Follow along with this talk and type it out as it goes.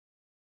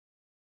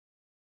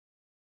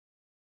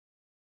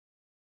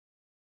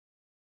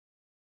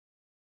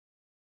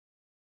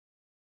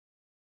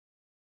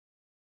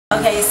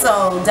Okay,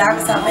 so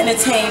Diamond South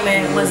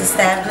Entertainment was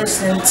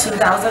established in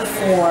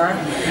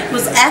 2004. It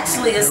was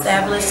actually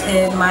established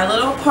in my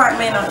little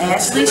apartment on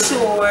Ashley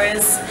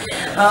Shores.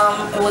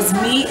 It was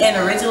me and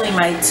originally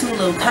my two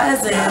little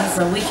cousins,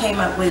 and we came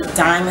up with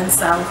Diamond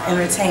South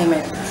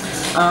Entertainment.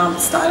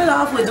 Started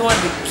off with doing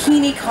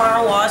bikini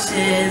car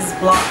washes,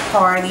 block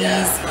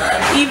parties,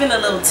 even a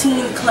little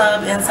teen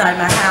club inside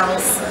my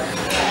house.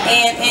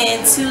 And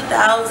in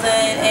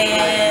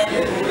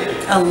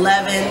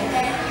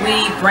 2011,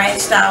 we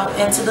branched out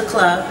into the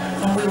club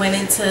and we went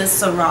into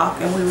Ciroc,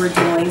 and we were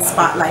doing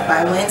Spotlight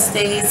by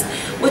Wednesdays,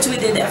 which we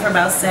did that for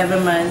about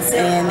 7 months,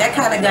 and that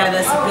kind of got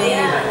us big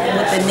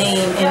with the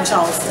name in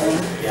Charleston.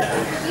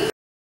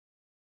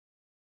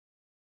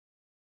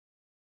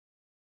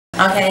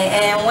 Okay,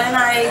 and when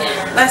I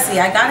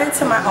got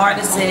into my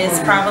artists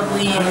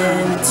probably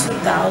in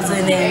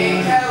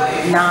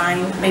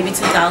 2009, maybe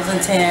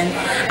 2010.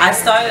 I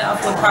started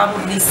off with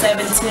probably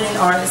 17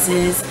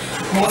 artists.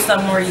 Most of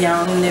them were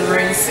young, they were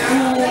in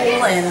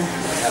school, and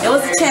it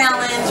was a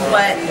challenge,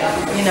 but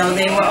you know,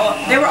 they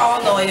were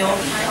all loyal.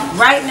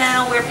 Right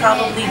now we're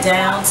probably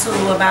down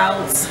to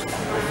about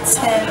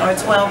 10 or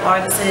 12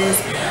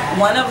 artists.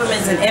 One of them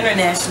is an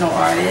international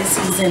artist.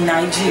 He's in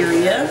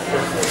Nigeria.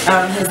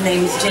 His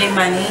name is J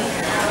Money.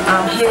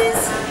 His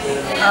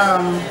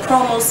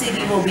promo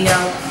CD will be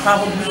out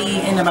probably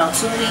in about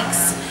 2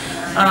 weeks.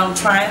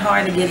 Trying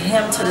hard to get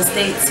him to the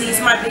States. He's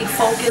my big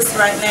focus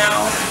right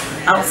now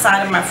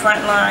outside of my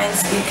front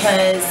lines,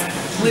 because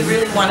we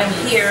really want him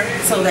here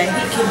so that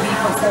he can be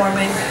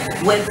performing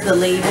with the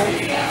label.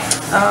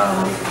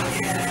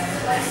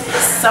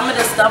 Some of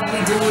the stuff we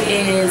do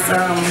is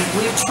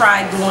we've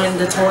tried doing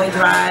the toy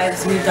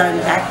drives, we've done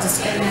back to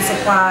school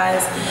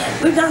supplies,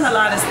 we've done a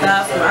lot of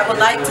stuff. I would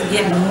like to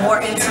get more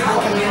into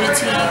the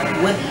community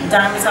with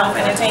Diamond South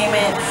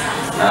Entertainment,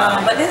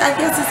 but I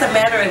guess it's a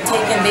matter of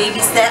taking baby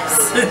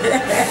steps.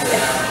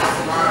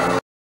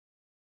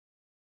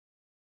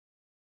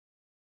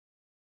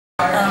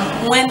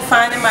 When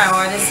finding my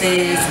artists,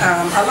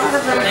 a lot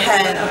of them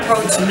had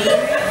approached me.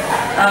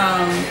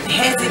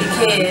 Hezzy the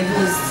Kid,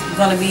 who's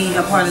going to be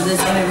a part of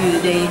this interview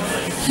today,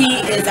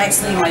 he is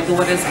actually my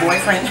daughter's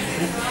boyfriend.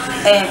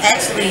 And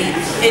actually,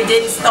 it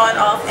didn't start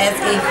off as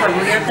a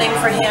career thing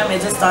for him.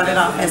 It just started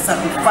off as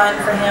something fun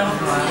for him.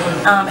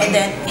 And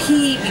then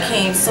he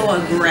became so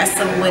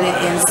aggressive with it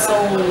and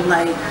so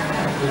like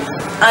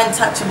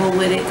untouchable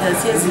with it,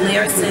 because his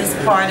lyricist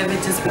part of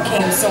it just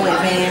became so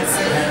advanced.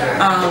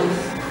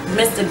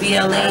 Mr.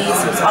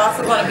 BLA's, who's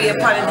also going to be a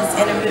part of this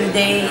interview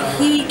today,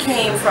 he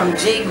came from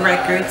Jig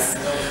Records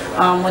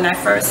when I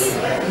first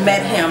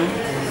met him.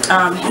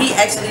 He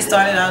actually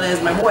started out as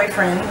my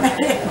boyfriend.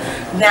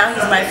 Now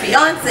he's my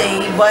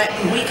fiance, but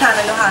we kind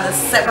of know how to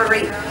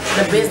separate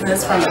the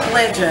business from the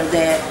pleasure of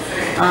that.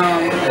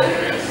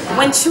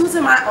 When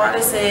choosing my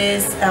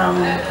artists,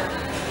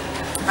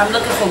 I'm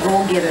looking for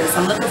go-getters.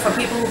 I'm looking for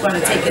people who are going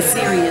to take it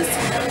serious.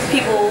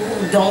 People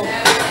who don't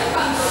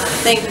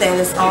think that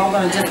it's all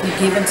going to just be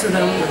given to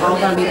them, all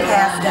going to be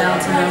passed down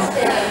to them.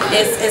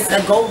 It's a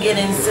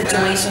go-getting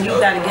situation. You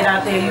got to get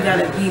out there. You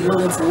got to be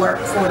willing to work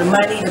for the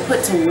money to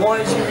put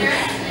towards you.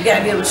 You got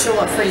to be able to show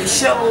up for your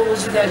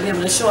shows. You got to be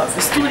able to show up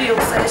for studio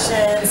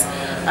sessions.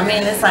 I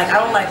mean, it's like, I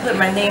don't like putting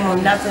my name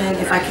on nothing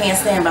if I can't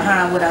stand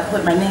behind what I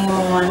put my name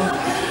on.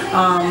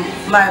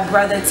 My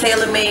brother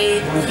Taylor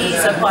Made,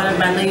 he's a part of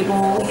my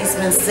label. He's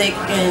been sick,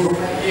 and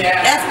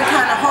that's been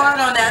kind of hard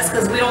on us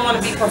because we don't want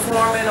to be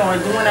performing or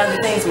doing other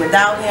things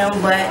without him,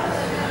 but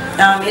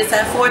it's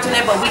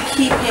unfortunate, but we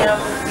keep him,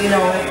 you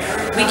know,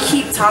 we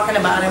keep talking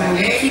about him, and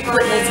we keep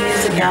putting his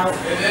music out,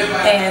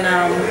 and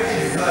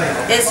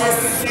it's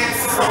just,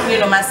 you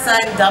know, my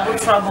son Double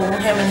Trouble,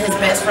 him and his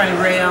best friend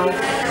Rail,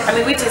 I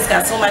mean, we just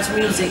got so much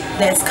music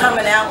that's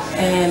coming out,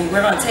 and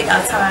we're going to take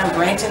our time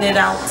branching it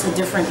out to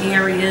different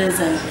areas.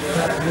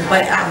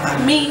 But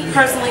me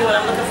personally, when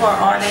I'm looking for an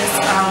artist,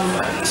 I'm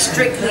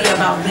strictly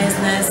about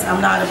business. I'm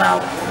not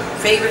about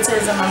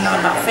favoritism. I'm not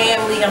about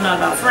family. I'm not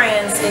about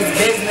friends. It's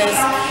business.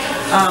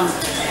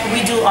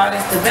 We do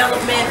artist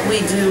development. We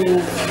do,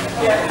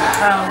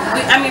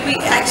 we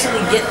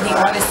actually get the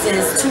artists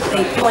to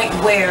a point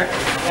where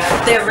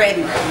they're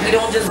ready. We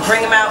don't just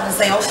bring them out and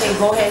say, okay,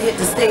 go ahead, hit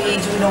the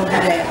stage. We don't do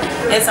that.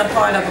 It's a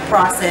part of a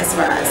process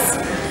for us.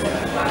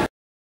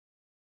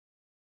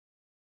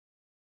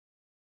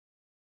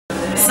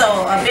 So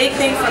a big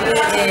thing for me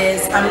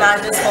is I'm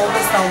not just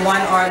focused on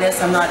one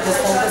artist. I'm not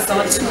just focused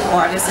on two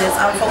artists.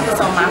 I'm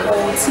focused on my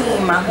whole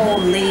team, my whole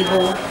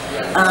label.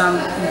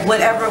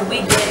 Whatever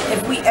we get,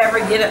 if we ever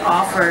get an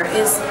offer,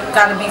 it's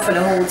got to be for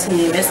the whole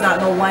team. It's not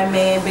no one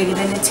man bigger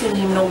than the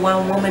team, no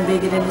one woman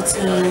bigger than the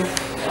team.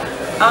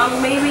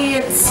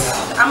 Maybe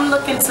I'm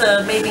looking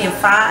to maybe in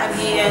 5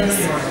 years,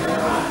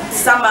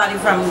 somebody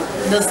from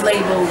this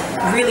label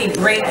really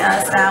bring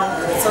us out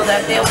so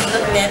that they'll be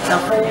looking at the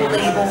whole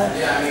label.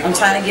 I'm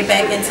trying to get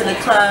back into the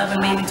club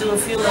and maybe do a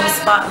few little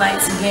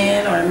spotlights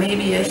again, or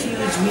maybe a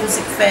huge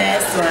music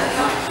fest. Or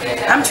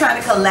I'm trying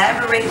to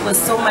collaborate with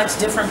so much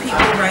different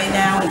people right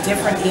now in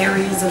different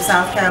areas of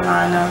South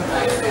Carolina.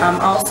 I'm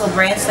also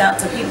branched out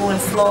to people in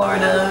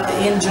Florida,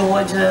 in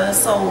Georgia.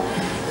 So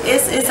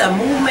it's a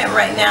movement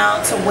right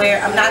now to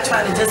where I'm not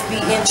trying to just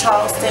be in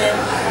Charleston.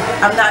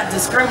 I'm not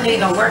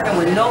discriminating or working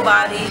with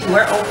nobody.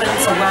 We're open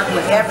to work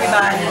with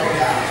everybody.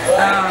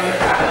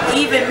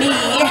 Even me,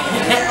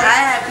 I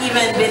have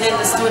even been in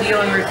the studio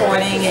and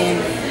recording,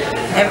 and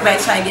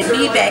everybody's trying to get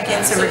me back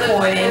into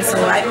recording. So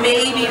I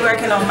may be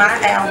working on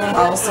my album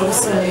also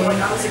soon.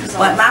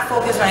 But my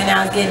focus right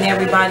now is getting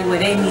everybody where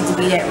they need to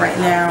be at right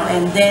now,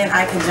 and then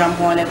I can jump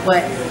on it.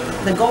 But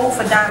the goal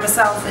for Diamond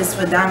South is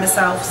for Diamond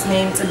South's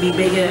name to be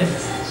bigger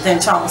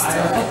than Charleston.